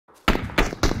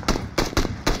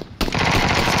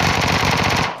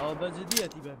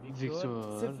بجديتي بقى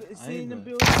فيكتور سينم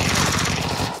بيو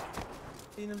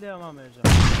سينم ليه ما يرجع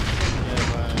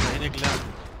هناك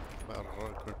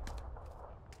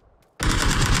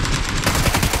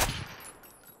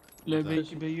لا لا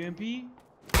بي ام بي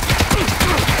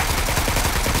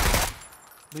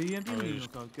بي ام بي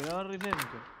نوك اوت كده ريفايف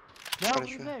لا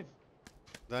ريفايف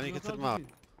داني كتر معه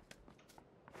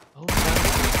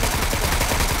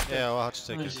ايه واحد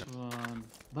اشتكى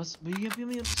بس بي ام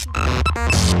بي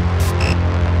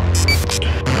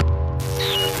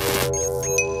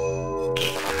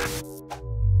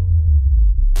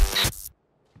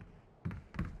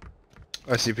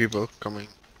I see people coming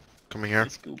here.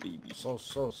 Let's go, baby. So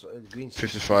green.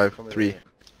 55, 3,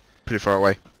 pretty far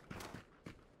away.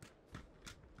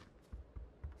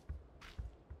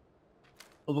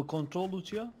 Over control,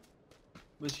 Lucia.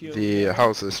 The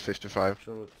house is 55.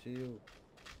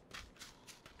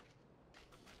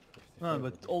 No,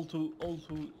 but all to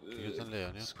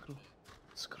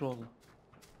scroll.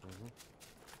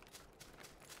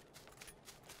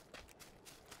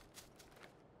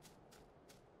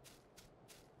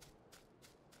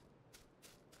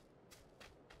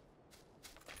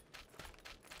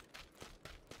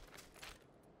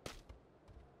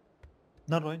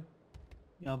 نروين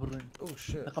يا برين اوه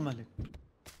شيت رقم عليك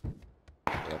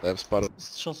Yeah, they have spotted.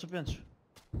 شخص بينج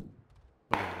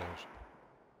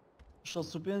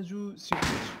شخص بينج و سيبينج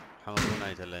حمدون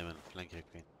نايت الأيمن فلانك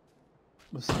يكفين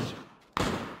بس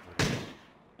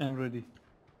I'm ready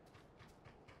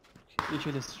ايش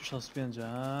اللي شخص بينج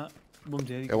بوم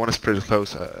ديري Yeah, one is pretty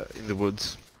close in the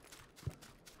woods.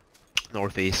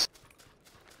 Northeast.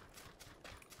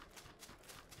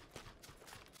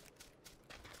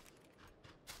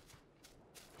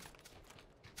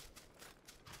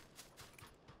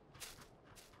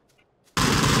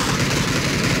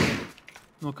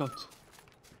 نوك اوت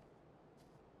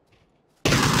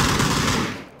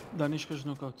دانيش كاش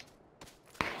نوك اوت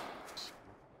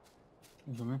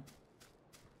زمان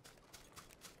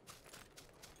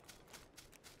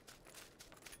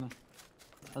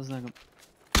حزناكم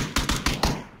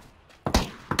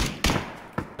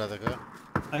هذا كا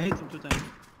I hit him 2 times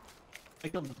I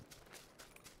killed him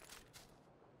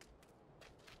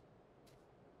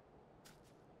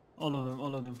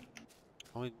all of them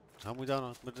How many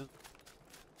down midden?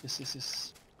 Yes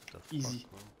easy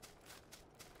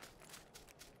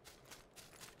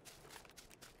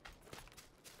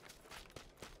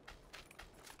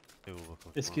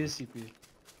SKCP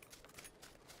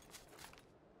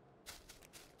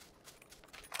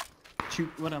شو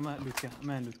ورا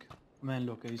ما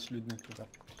لوكا يسلودنا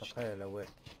تخيل وين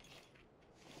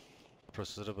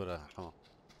Processor برا حما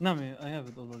نعم I have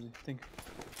it already thank you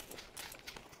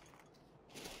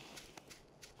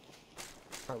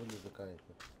حاول الذكاء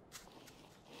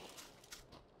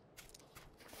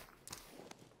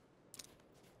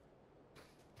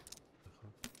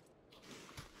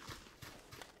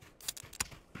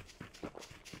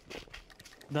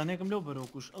دانيكم لو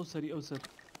بروكوش او سر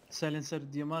سايلنسر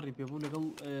دياماري بيبو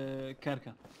لقل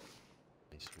كاركا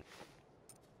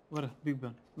ورا بيج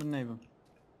بان من نايبم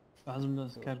عزم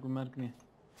الناس كاركو ماركني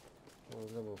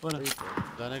ورا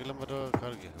دانك لما رو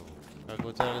كارجي هو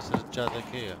كارجو ترى سجادة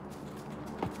كيا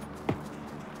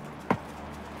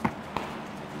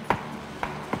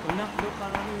قلنا لو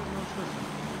قانوني نوصل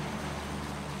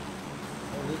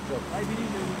I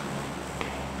believe you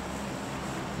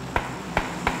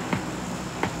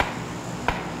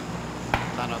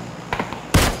كانت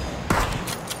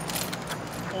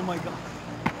Oh my god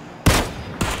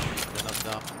كانت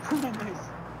دام nice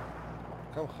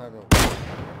كم خانوا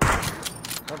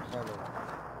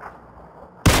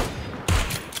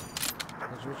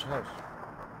which house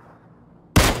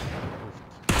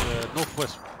نوف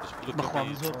ويست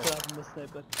مخوام زور تلعب من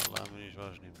السنايبر والله منيش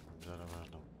واجني مجرب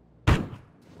واجني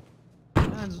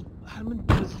هل من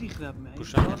بزريخ لعب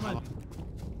معي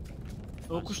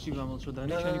او كشتي بعمل شو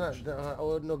داني لا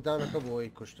اول نوك داون كبوي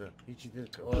كشته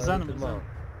هيك زانم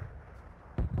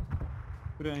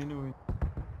براين وين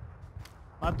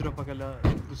ما دروبك على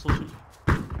السوشيال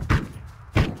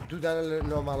دود انا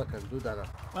نو مالك دود انا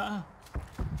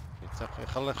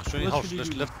خلي شوي هوش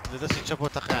لفت لدسي تشبو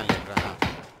تقيان لي راح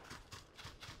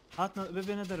هاتنا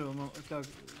ببينا درو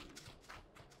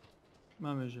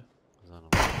ما مجا زانو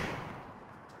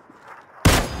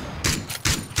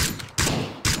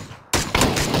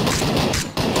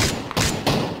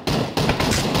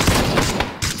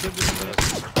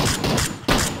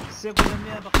سيبوا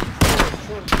لنا بقى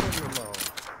شور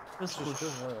بس خش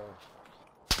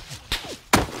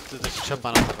دسي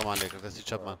تشبان اطقم عليك دسي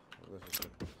تشبان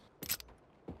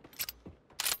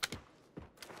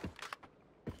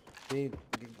مين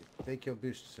Take your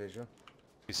boost, Seja.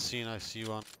 He's seen, I see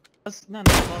one. بس لا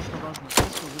بازنا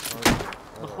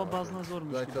اسكت بخوب بازنا زور Go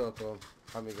مشكلة to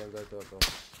Hammy again, go to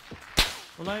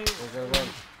والله There's one.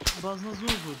 بازنا زور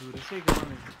دوره شيء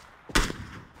كمان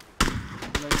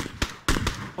like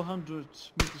 400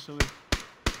 meters away.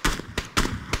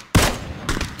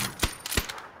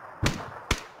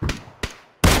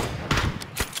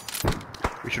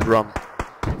 We should run.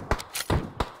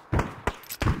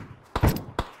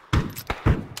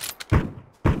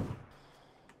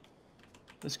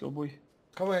 Let's go boy.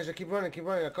 Come on, Ezra, keep running,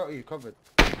 I got you covered.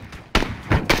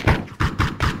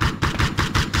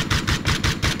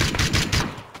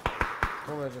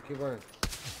 Come on, Ezra, keep running.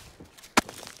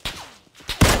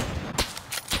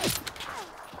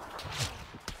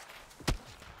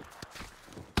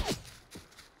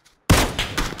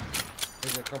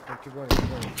 Ezra, come on, keep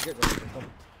running, get there, come.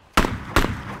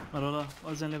 مرة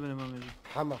وزن لبنان ما بيجي.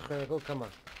 Hammer, go, come on.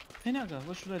 هناك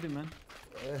وش ready man?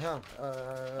 I have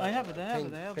it, I have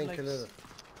like... painkiller.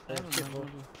 I have it man,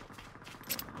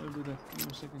 I'll do that, give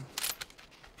me a second.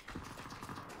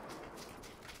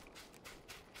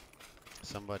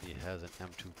 Somebody has an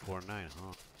M249,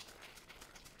 huh?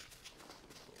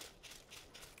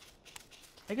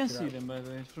 I can see them by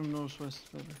the way, from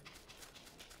northwest by the way.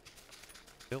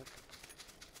 Bill?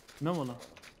 No والله.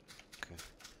 Okay.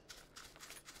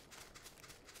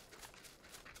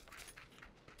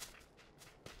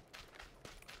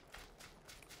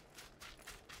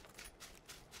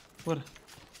 What?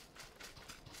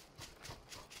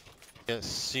 Yeah,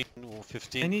 scene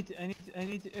 15. I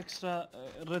need extra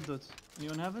red dot. You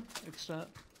don't have it? Extra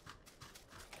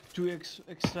 2x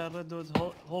extra red dot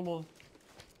hollow.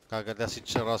 قاعد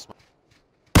اسيت راس.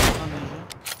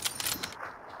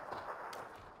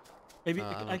 Maybe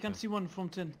I can see one from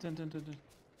 10.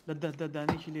 ده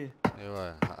دانيش ليه.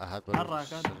 ايوه هاد مرة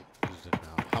كان.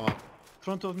 حمام.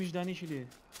 Front of مش دانيش ليه.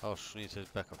 Oh, she needs his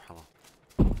backup حمام.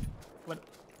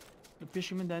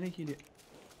 بيش من دانيش ليه.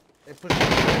 Push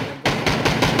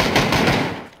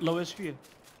لو اسفير.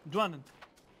 جوانن.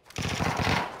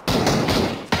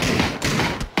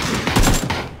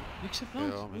 يكسب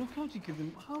rounds. Look how you give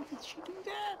them. How did she do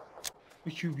that?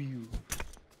 The QBU.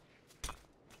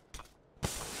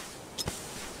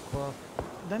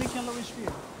 داني كان لو اسفير.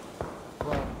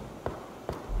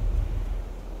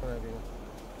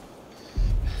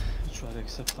 شو هذا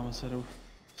كسب 5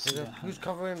 Who's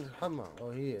covering Hammer? Oh,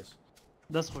 he is.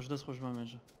 داس خوش ما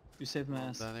ماشي. You saved my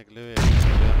ass. دانيك لوي.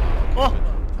 Oh!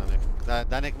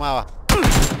 دانيك معه.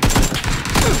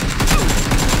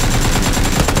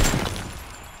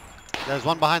 There's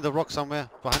one behind the rock somewhere.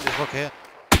 Behind this rock here.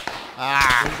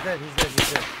 Ah! He's dead.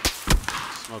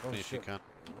 Smoke Oh, me if you shit. can.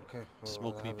 Okay.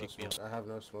 Smoke me, pick me up. I have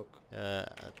no smoke.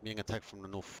 Being attacked from the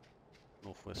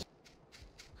northwest.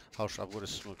 House, I've got a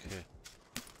smoke here.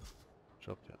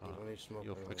 Drop it. I need smoke.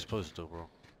 You're exposed though, bro.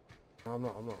 No, I'm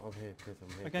not. I'm here. Good, I'm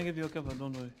here. I can give you a cover,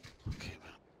 don't worry. Okay,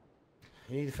 man.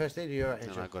 You need the first aid or you're right,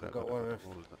 No, I got it. Got one left.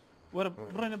 All of that. ورا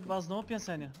برين بازنا مو بيان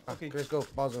ثانية. Okay, Okay. let's go.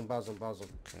 Bazum.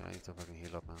 Okay, I need to fucking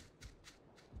heal up, man.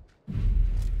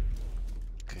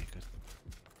 Okay, good.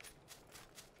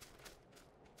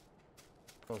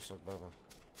 Close up, brother.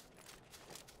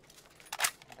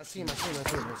 I see him.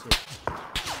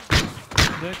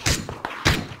 Direction.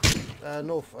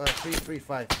 North,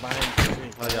 335, behind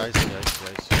Oh yeah, I see.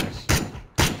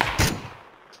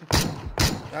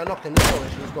 I knocked him,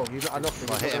 let's go. I knocked him.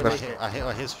 I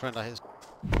hit his friend,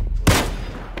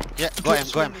 Yeah,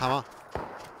 got him, Hammer.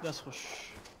 داس خوش.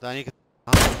 Danny,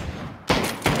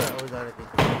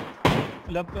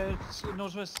 لا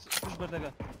نورث ويست خوش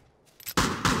بردقة.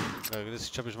 this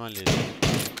chubbish man lead.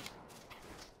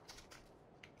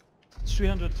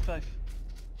 305.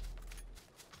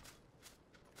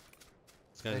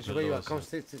 This guy's Where you below at? us, Come, yeah.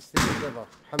 stick together.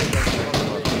 Hamid,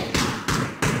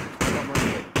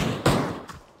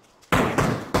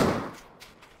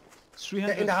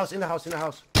 Get in the house. I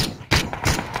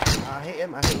hit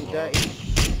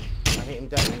him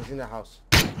dirty. He's in the house.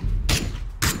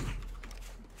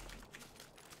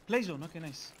 Play zone, okay,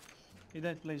 nice. He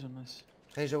died play zone, nice.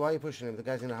 Taser, why are you pushing him? The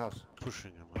guy's in the house.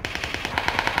 Pushing him, man.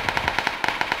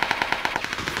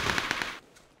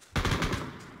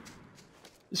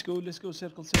 Let's go,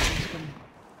 circle, it's coming.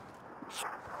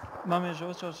 Mama,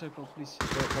 watch our circle, please. He's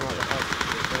gonna come out the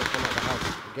house.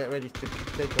 Get ready to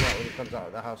take him out when he comes out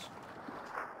of the house.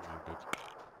 Yeah, good.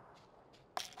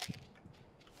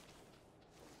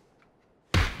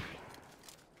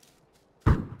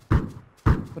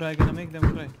 But I'm gonna make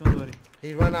them cry, don't worry.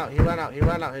 He ran out.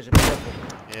 Here's a be careful.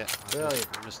 Yeah, Where are you?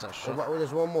 I missed that Oh, shot.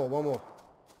 there's one more.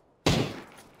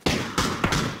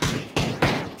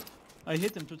 I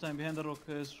hit him 2 times behind the rock.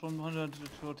 It's from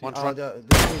 140. One Oh, truck. the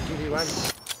GD1.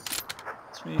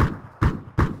 It's me.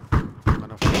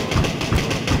 Gonna follow.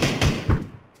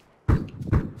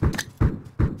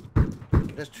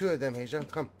 There's 2 of them, Hazel.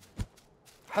 Come.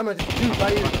 Hammer, there's 2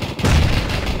 by you.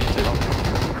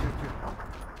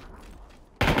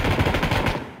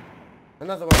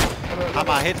 Another one.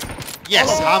 Hammer hit. Yes,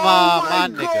 Oh Hammer, my my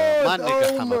nigga, my God, nigga,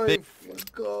 oh Hammer. my Big.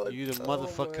 God, You the oh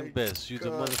motherfucking my best. You the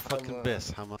God, motherfucking Hammer. best,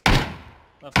 Hammer.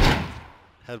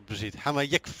 Help Brigitte. Hammer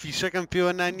يكفي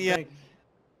شامبيون انيا.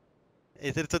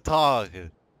 قدرت تتهاجر.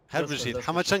 Help Brigitte.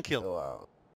 Hammer كان kill. Wow.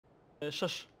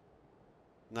 شش.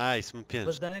 Nice من بس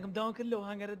بينج. دانكم داون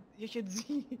كله هنقرد يشد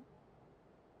زي.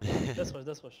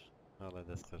 دس خوش. والله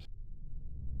دسخر.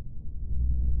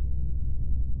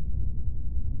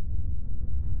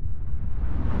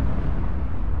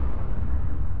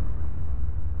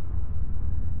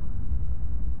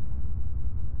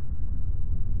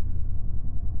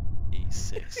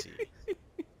 سكسي.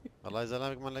 والله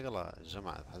زلامك ما لقى الله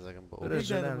جماعة حزة جنب أول.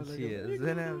 زلام سيه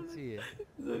زلام سيه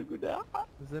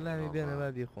زلامي بينا ما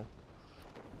بيخو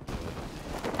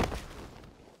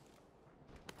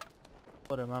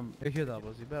ورا مام. ايش هذا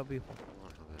بوزي بقى بيخو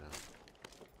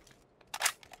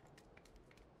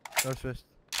نورث ويست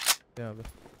يا بس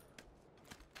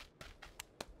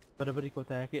بريكو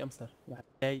تاعي امسر واحد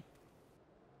جاي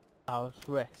ساوث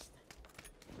ويست.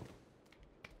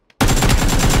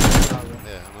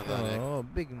 إيه ما ذلك. اوه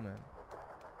بيج مان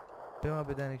ما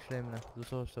بدانك شليمنا دو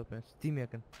صور ستوبنس تيم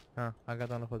يكن ها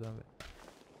قاعد انا خذها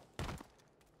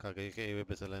كاكي كي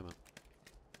بيت الأيمن.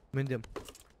 من دم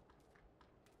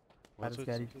عارف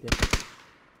قاعد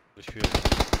إيش فيه؟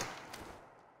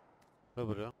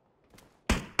 خبر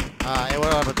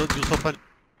أيوة بدود يوسف.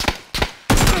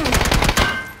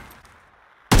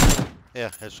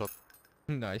 إيه هيد شوت.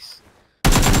 نايس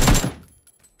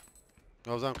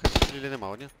غوزان خش لي ما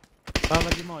ونيا.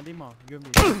 ما دي ما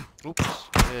جميل. اوبس.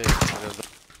 إيه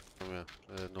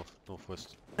نوف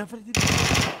ويست. نفرتي no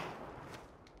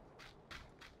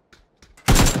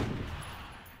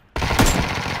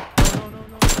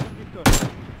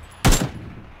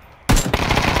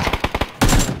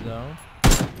داون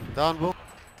داون بو.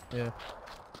 يا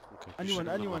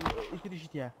anyone يشتري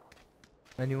شتيا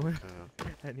anyone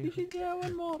anyone شتيا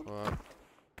one more.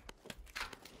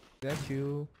 got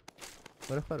you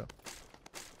ولا فرق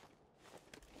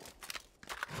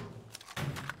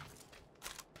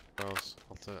خلاص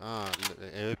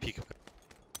بيك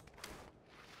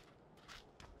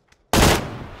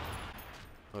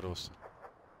روس.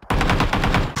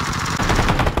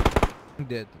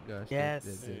 dead guys Yes,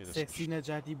 dead. sexy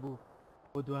نجاتي بو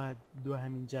ودوها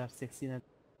من جار سexy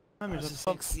نجاتي.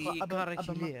 سكسي كارك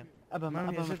ليه أبا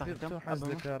ما متقكم حز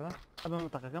ذكرى أبا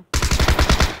متقكم.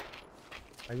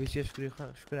 أبي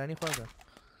شكراني خواجه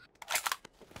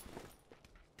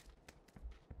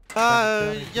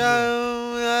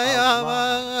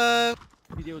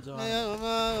فيديو جواب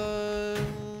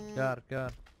كار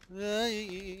تعرف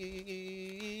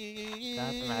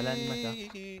علاني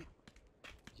متى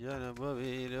يا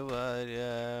نبوي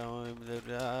لواريا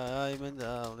ومدراي من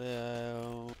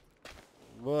داليا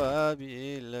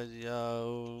وابي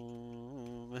لجياو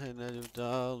مهنا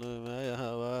جبتال ما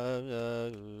يهوى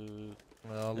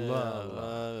الله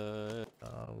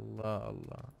الله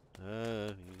الله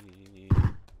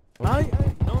اي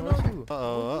نو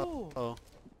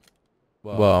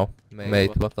واو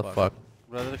mate what the fuck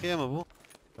برادر كيام ابو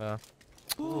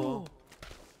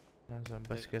لازم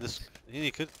بس كده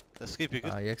هني كد اسكيب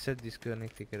يكد يكسر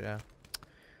ديسكونكت كده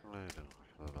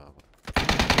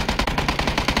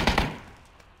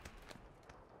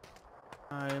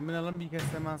من الرمبي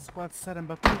كسمان سكوات سرم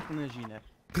بكل نجينا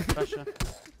باشا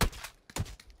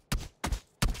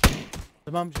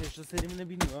تمام جيش سيري من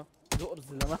بينيو دو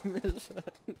ارز لما مش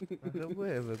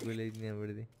وين بقول لي دنيا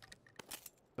بردي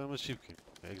ما شيبكي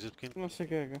اكزيت كين مش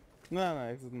هيك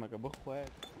لا اكزت ماك بخوات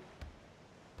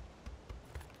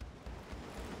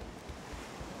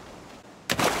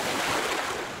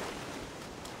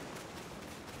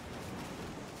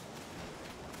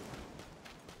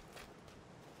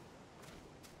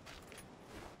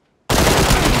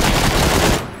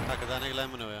هكذا انا لا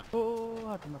منو يا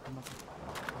اوه هات ماك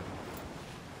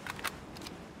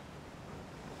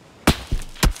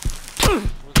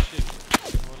ولا شيء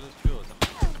ولا فيوز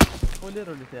ولي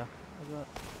رولي فيها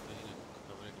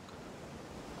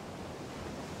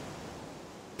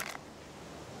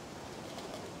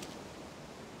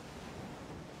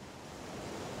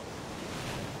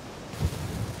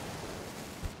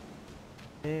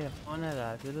ايه انا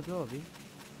لا تلدوبي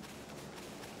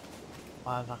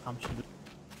هذا رقم شنو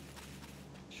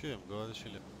شو يوم قاعد شو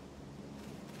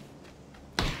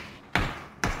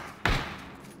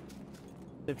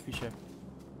فيشك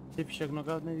فيشك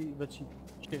نقاط نادي بتشي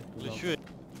لشوي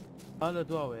هذا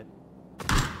دواوير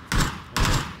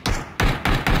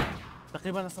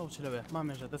تقريبا اصوت شلوه ما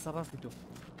مجا تصرف بتو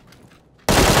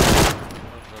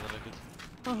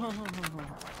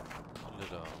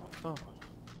لا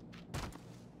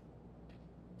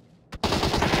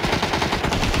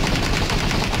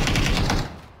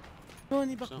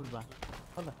توني بقول با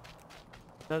والله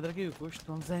لا دركي وكوش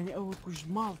تون زيني اول كوش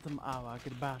مالتم اوا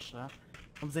كر باشا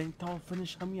هم زين تون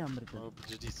فينش هم يامردن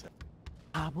بجديد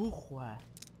ابو خوا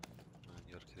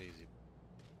you're crazy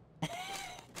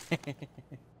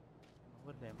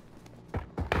ورم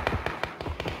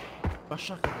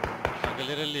بشاك قال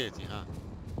لي رليتي ها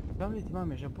قام لي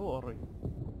تمام يا جابو اوري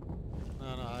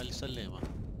انا علي سليمه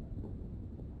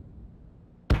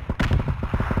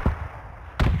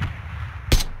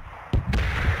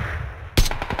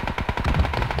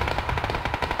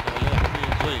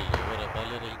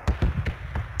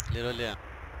ليه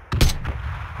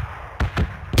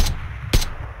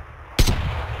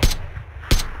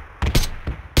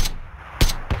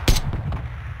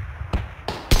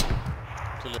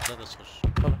تولي لا تخش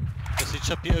بس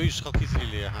يتشبي او يشغل كيسري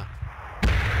لي ها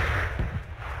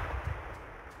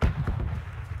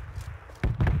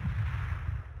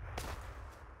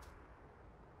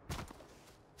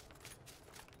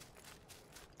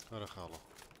ورا خاله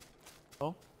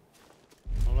أو؟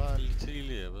 والله اللي تري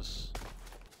لي بس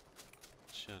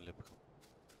شان اللي بكم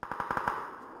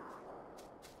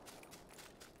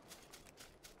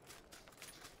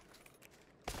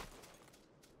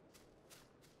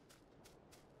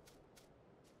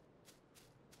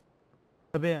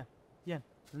طبيعي ين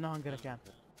لنا هنقرا كان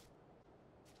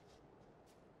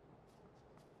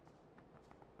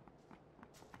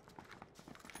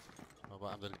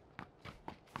بابا عم درق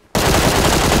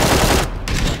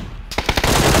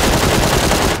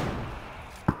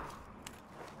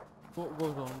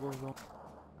go zone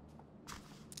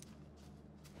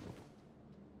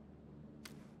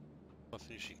ما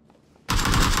في شيء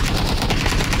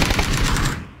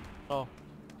اوه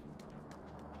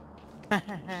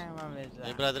ما مجا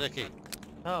اي برادر اكيد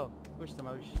اوه وش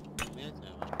تماويش ميت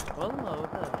والله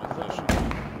وهذا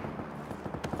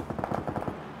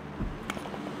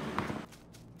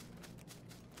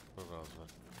بالراس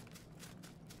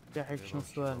يا حيك شنو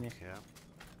صورني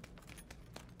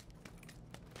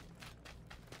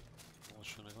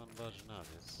شو نكون باش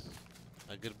نادس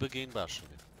اگر بقين باش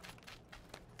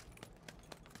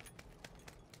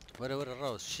ورا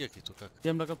الراوس شيكي تو كاك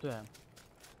يم لقبته يعني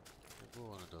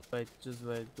هو انا دوت وايد جز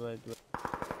وايد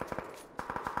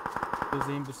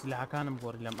زين بس اللي حكانا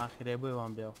مقور لم اخر يا ابوي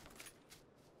وان بيو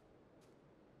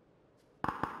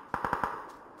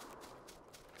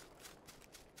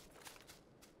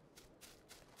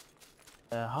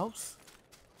هاوس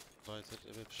ضايت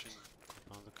الابي بشين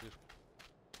كومباوند كبير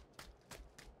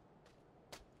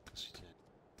كسيتين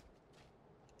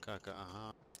كاكا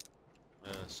اها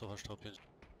صوهاش توبين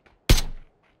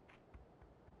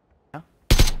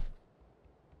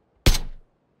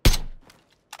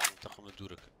تقوم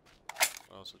دورك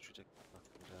راسه شوتك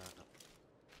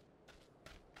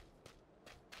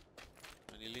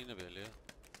يعني اللي نبي عليه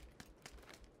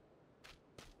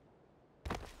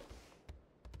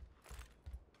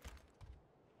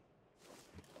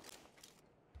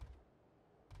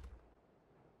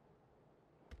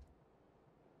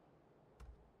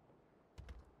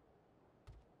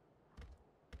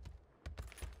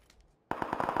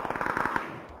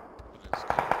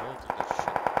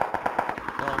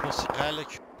بس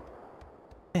قالك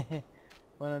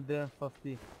وانا داير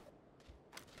فافتي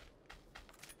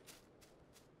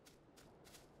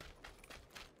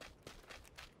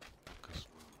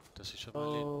تسي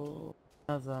شمالين اوه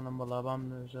هذا انا والله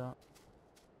بعمل رجع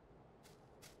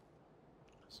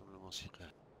اسم الموسيقى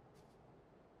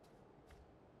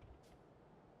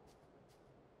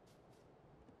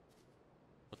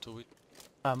توي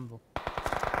عمبو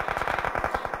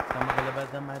لما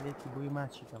غلبت دم عليك ابوي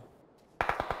ماشي كم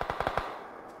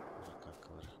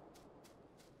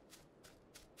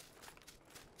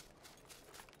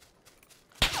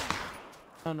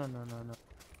No. No.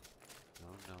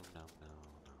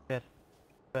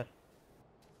 Fair.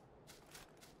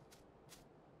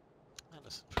 أنا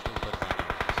سأفكر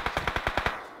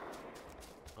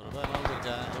برا ما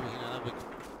برجع أبي هنا أنا بق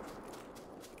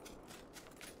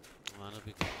ما أنا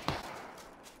بق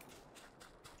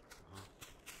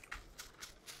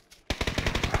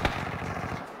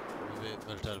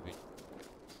برتربي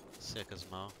سيكز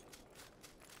معه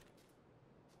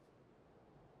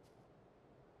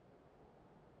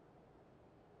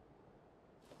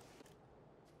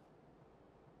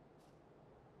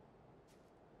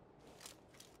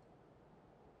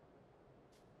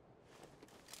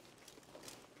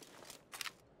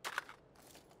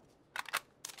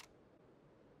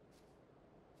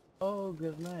Oh,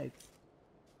 good night.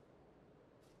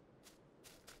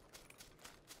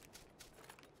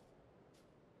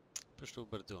 بشتو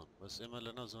بردون بس اما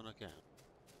لنا زونا كان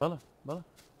بلا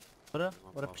بلا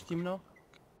ورا بشتي منو؟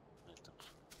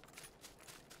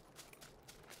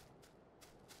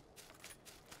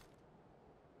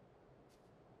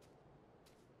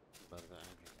 برد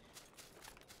عادي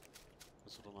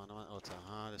بس رومانا ما اوتا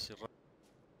هذا يصير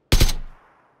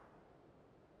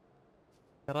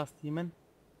راستي من؟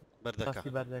 بردك راستي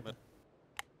باردك.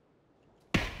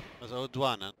 بس او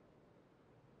دوانا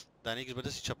دانيك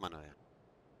بدس يشب معنا يعني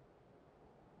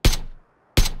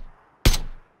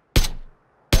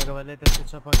قبل لا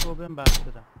تتشابكوا بين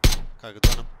باشترا. كاك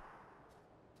دوانا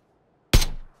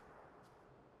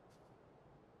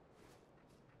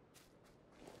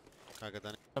كاك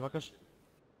داني شبكش.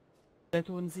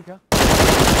 لقيتو نسيكا؟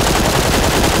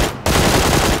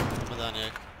 ما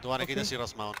دانيك دوانا كده يصير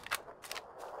راس معون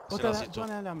يصير راسي تو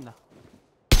وانا العملة.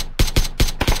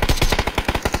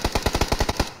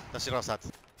 يصير راسات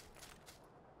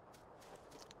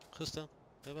خسته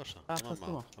يا باشا تمام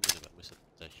خستوها. معه خميني بقى مثل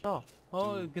تاش اه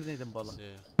قدرني دم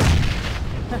بالله.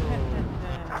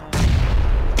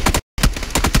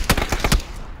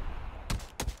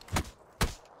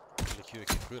 كيو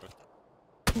كيورا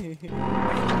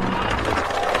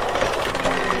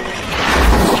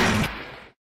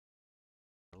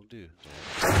That'll do.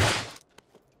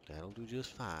 That'll do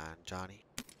just fine, Johnny.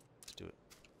 Let's do it.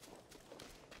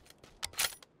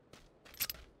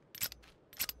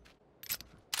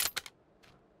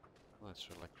 That's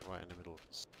like right in the middle of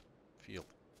this field.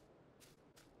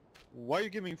 Why are you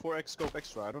giving 4x scope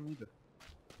extra? I don't need it.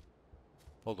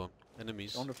 Hold on.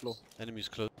 Enemies. On the floor. Enemies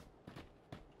close.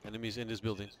 Enemies in this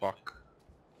building. Fuck.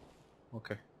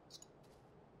 Okay.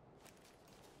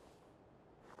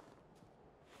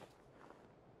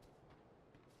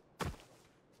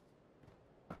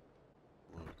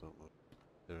 Move, don't move.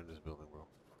 They're in this building, bro.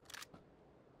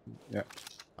 Yeah.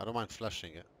 I don't mind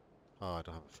flashing it. Oh, I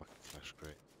don't have a fucking flash.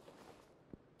 Great.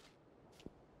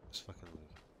 Let's fucking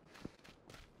move.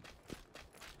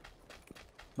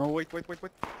 No, wait. Yeah,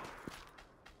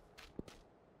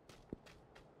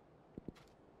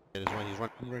 there's one. He's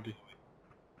running. I'm ready.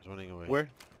 He's running away.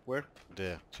 Where?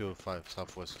 There. 205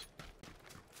 southwest.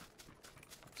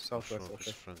 Southwest, Not sure if okay.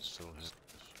 his friend's still here.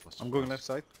 Must have I'm going passed. left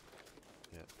side.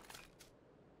 Yeah.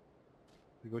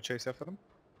 You go chase after him?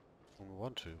 I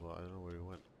want to, but I don't know where he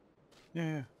went.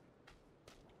 Yeah.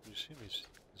 You see him? He's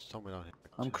somewhere down here.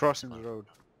 I'm He's crossing the fine. road.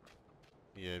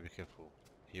 Yeah, be careful.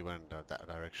 He went that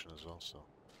direction as well, so.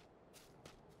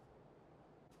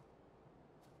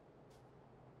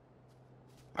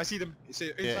 I see them. It's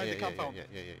inside the compound.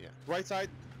 Yeah. Right side.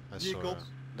 I Vehicles.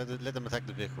 saw. Let them attack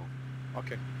the vehicle.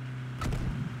 Okay.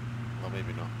 Well,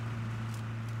 maybe not.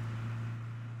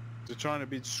 They're trying to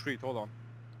be discreet. Hold on.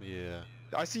 Yeah.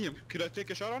 I see him. Could I take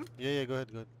a shot on him? Yeah. Go ahead.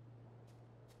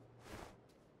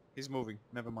 He's moving.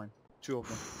 Never mind. Two of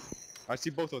them. I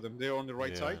see both of them. They're on the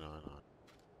right side. I know.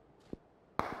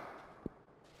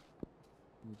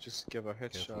 You just give a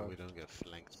Careful, headshot. we don't get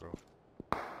flanked, bro.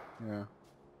 Yeah.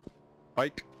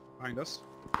 Bike behind us.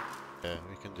 Yeah,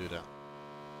 we can do that.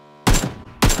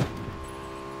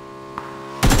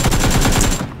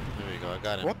 There we go. I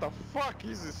got him. What the fuck?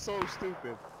 This is so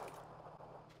stupid.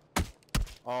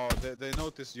 Oh, they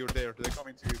notice you're there. They're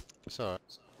coming to you. It's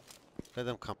alright. Let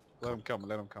them come. Let them come.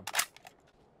 Let them come.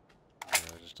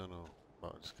 Yeah, I just don't know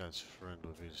about this guy's friend,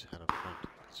 whether he's had a friend,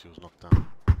 because he was knocked down.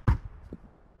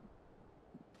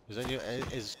 Did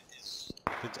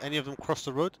any of them cross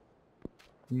the road?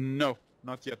 No,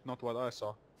 not yet. Not what I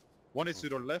saw. One is to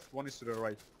the left. One is to the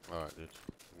right. Alright, dude.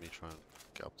 Let me try and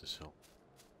get up this hill.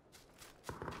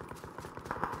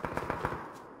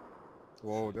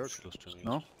 Whoa, they're close to me.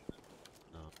 No?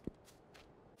 No.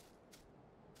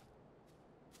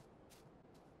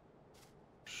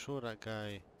 Sure, that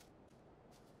guy.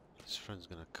 His friend's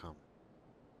gonna come.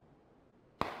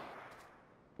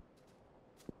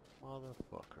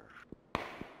 Motherfucker.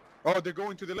 Oh, they're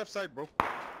going to the left side, bro.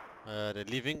 They're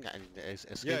leaving and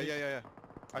escaping. Yeah.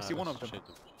 I see one of them. Chase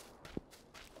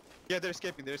Yeah, they're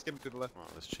escaping. They're escaping to the left. Oh,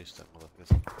 let's chase that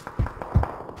motherfucker.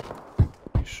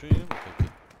 You sure him? Okay.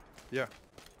 Yeah.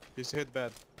 He's hit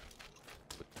bad.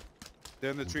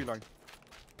 They're in the tree line.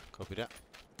 Copy that.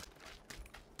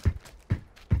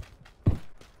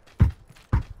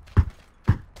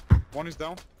 One is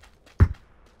down.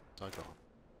 I got him.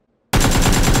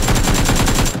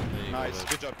 Nice.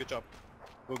 Good job.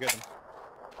 Go get him.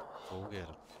 Go get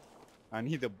him. I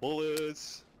need the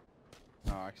bullets.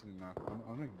 No, actually not. I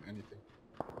don't need anything.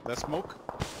 That smoke?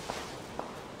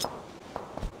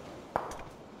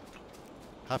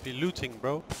 Happy looting,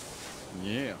 bro.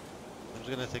 Yeah. I'm just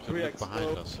gonna take a 3x look behind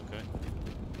slope. us, okay?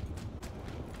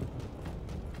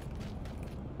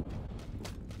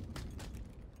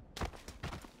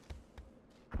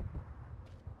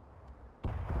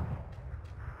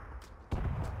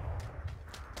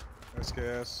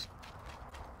 SKS.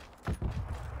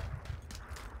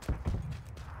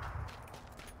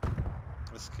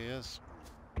 SKS.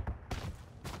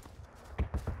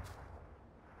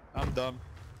 I'm done.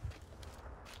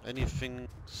 Anything,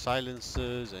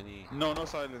 silencers, any... No, no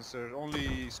silencer.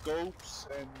 Only scopes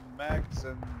and mags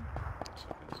and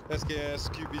SKS,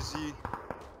 QBZ.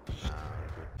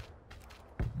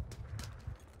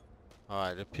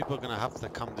 Alright, the people are gonna have to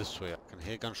come this way. I can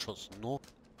hear gunshots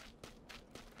north.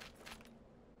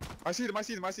 I see them, I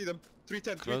see them, I see them.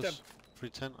 310, 310. Close.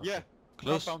 310? Yeah. Okay.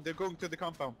 Close. Compound, they're going to the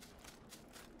compound.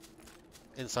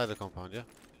 Inside the compound, yeah?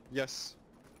 Yes.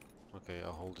 Okay,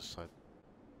 I'll hold this side.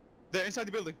 They're inside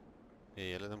the building. Yeah,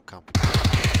 yeah, let them come.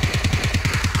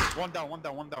 One down, one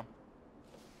down, one down.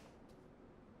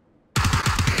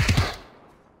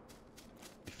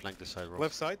 You flank this side, bro.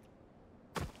 Left side.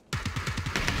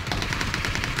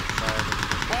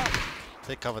 Side.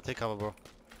 Take cover, bro.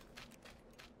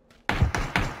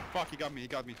 Fuck, he got me, he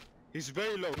got me. He's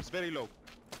very low, he's very low.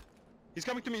 He's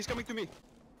coming to me, he's coming to me.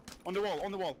 On the wall,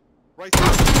 on the wall. Right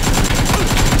side.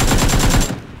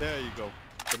 There you go.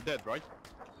 They're dead, right?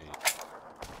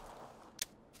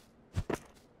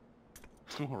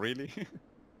 Oh, really?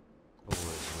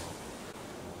 Always, bro.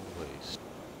 Always.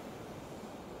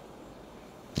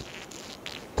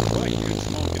 Like, you're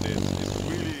smoking it. It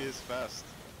really is fast.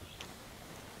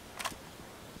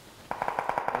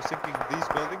 I was thinking these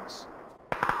buildings.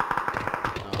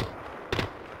 No.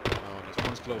 No,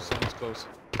 Someone's close, someone's close.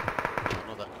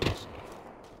 not that close.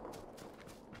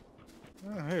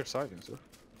 I hear silencer.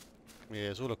 Yeah,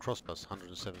 it's all across us,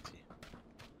 170.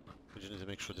 We just need to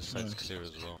make sure this side's Nice. clear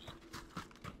as well.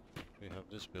 We have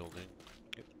this building.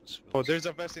 Yep, this Oh, building. there's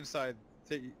a vest inside.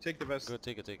 Take the vest. Go,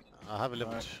 take it. I have a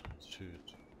level Alright. 2.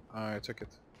 I took it.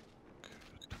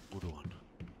 Good one.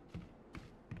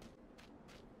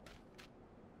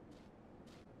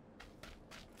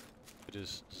 It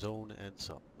is zone ends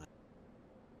up, man.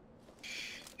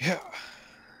 Yeah.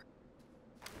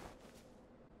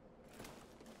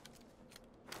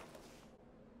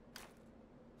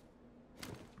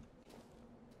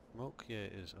 Smoke, yeah,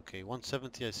 it is. Okay,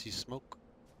 170, I see smoke.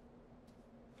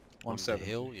 On the 170.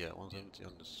 hill, yeah, 170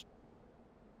 on this.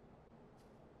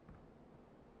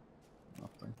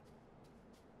 Nothing.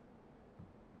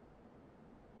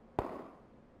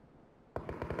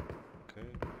 Okay.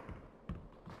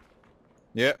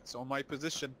 Yeah, it's on my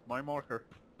position, my marker.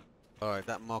 Alright,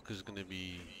 that marker is gonna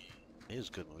be... It is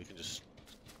good, man. We can just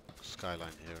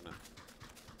skyline here now.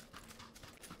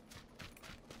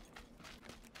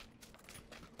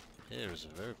 Here is a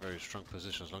very, very strong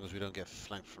position as long as we don't get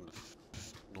flanked from the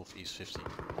northeast 50.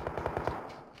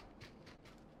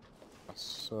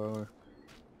 So,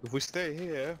 if we stay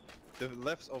here, the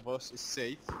left of us is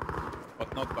safe,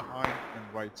 but not behind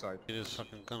and right side. It is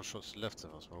fucking gunshots left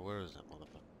of us, bro. Where is that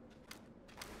motherfucker?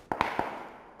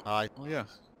 Oh yeah.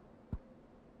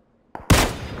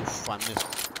 Oof, I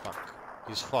missed. Fuck.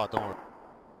 He's far, don't worry.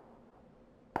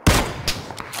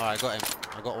 Alright, I got him.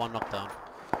 I got one knockdown.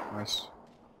 Nice.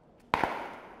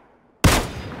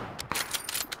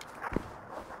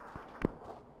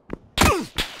 Oh,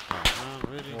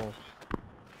 man, really? Oh,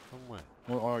 From where?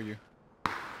 where are you?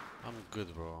 I'm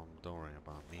good, bro. Don't worry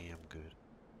about me. I'm good.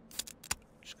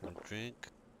 Just gonna drink.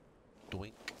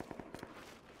 Doink.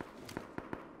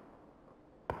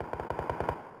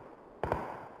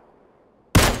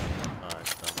 Alright,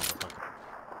 that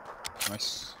motherfucker.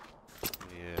 Nice.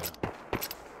 Yeah.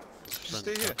 Just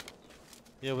stay here.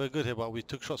 Yeah, we're good here, but we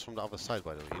took shots from the other side,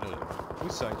 by the way. You know that, right?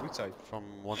 Which side? Which side? From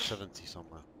 170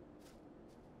 somewhere.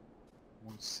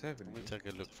 170. Let me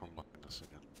take a look from behind us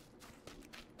again.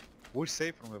 We're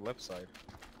safe from the left side.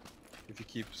 If you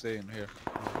keep staying here.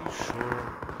 Are you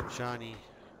sure, Johnny?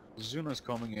 Zuna's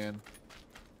coming in.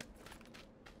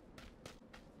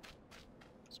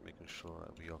 Just making sure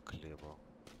that we are clear, bro.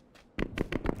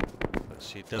 But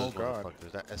see, those Oh, God.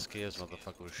 motherfuckers, that SKS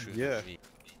motherfucker was shooting Yeah. at me.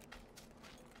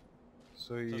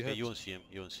 So It's you okay, have you to won't see him.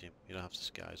 You won't see him. You don't have to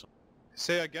scare eyes on.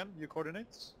 say again your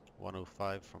coordinates.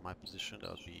 105 from my position. That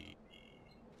would be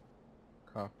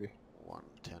Copy.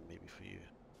 110 maybe for you.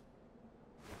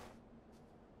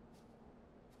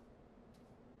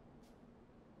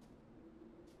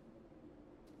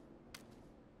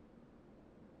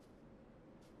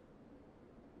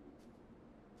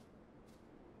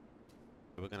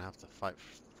 We're gonna have to fight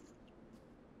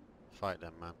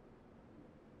them, man.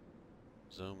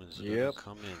 Zoom and zoom, Yep.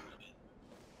 come in.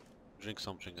 drink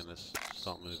something and let's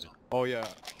start moving. Oh yeah,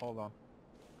 hold on.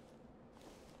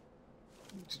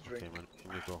 Need to drink. Okay, man,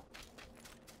 here we go.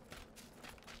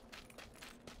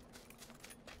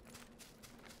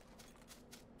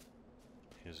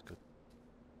 Here's good.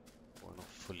 We're not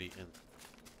fully in.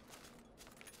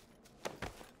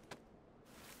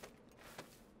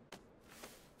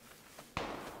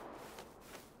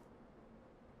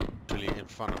 Really in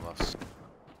front of us.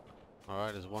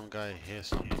 Alright, there's one guy here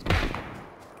somewhere.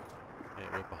 Yeah,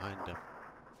 we're behind him.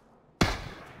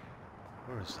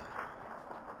 Where is that?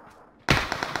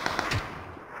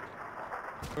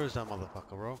 Where is that motherfucker,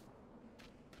 bro?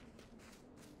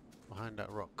 Behind that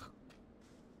rock.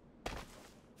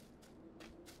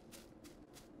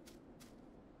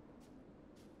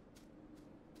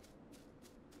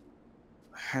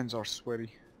 Hands are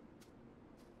sweaty.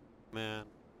 Man.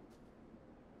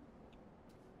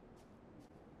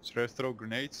 Should I throw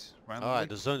grenades randomly? Alright,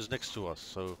 the zone's next to us,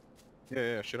 so...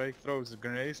 Yeah. Should I throw the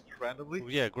grenades randomly?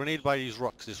 Yeah, grenade by these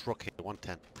rocks, this rock here,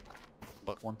 110.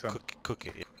 But 110. cook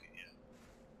it, yeah.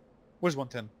 Where's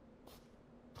 110?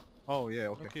 Oh yeah,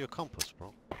 okay. Look at your compass,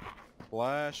 bro.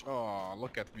 Flash. Oh,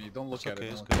 look at me. Don't look It's at okay,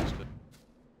 it. it's don't good, look it's good.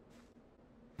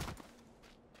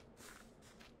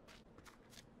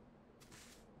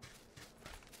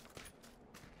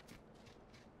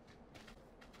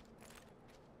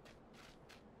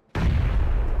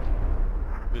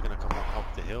 We're gonna come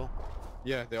up the hill.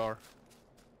 Yeah, they are.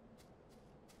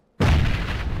 I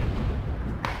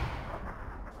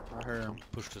heard him. Come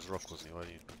push this rock with me, why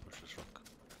don't you come push this rock?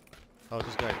 Oh,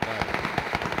 this guy died.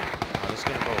 Oh, let's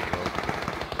get him over, bro.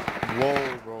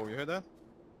 Whoa, bro, you heard that?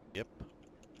 Yep.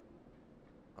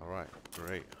 Alright,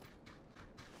 great.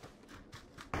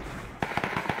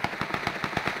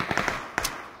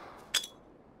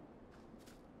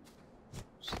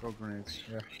 Just throw grenades,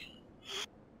 yeah.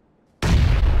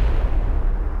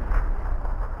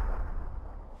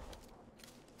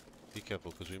 Be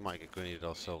careful, because we might get grenaded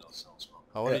ourselves.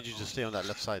 Oh, why did you just stay on that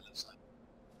left side?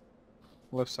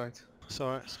 Left side. It's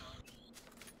alright.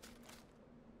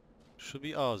 Should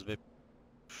be ours, babe.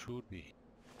 Should be.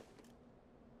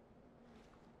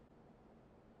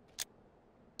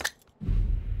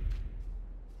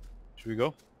 Should we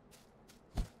go?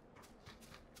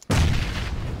 Okay.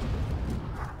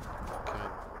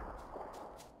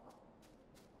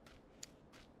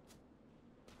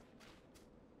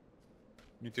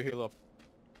 Need to heal up.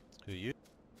 Who, you?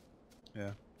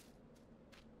 Yeah.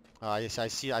 Yes, I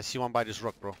see one by this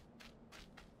rock, bro.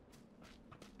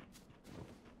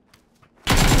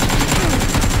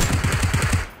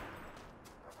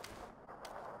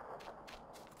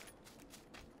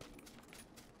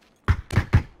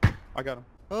 I got him.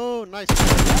 Oh, nice.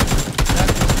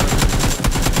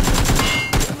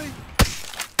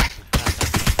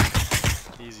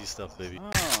 Easy stuff, baby.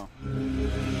 Oh.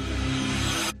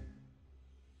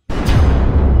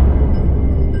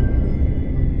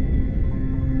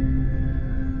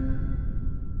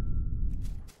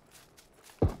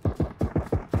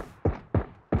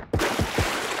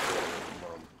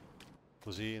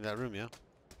 Was he in that room, yeah?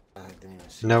 I didn't even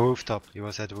see. No rooftop, he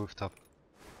was at the rooftop.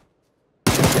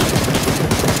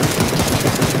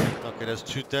 Okay, there's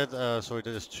two dead, sorry,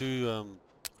 there's two,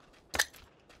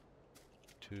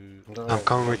 I'm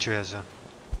coming with you, Ezra.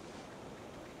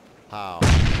 How?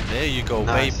 There you go,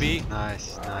 Nice, baby.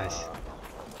 nice, nice.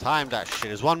 Time that shit.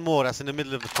 There's one more that's in the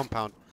middle of the compound.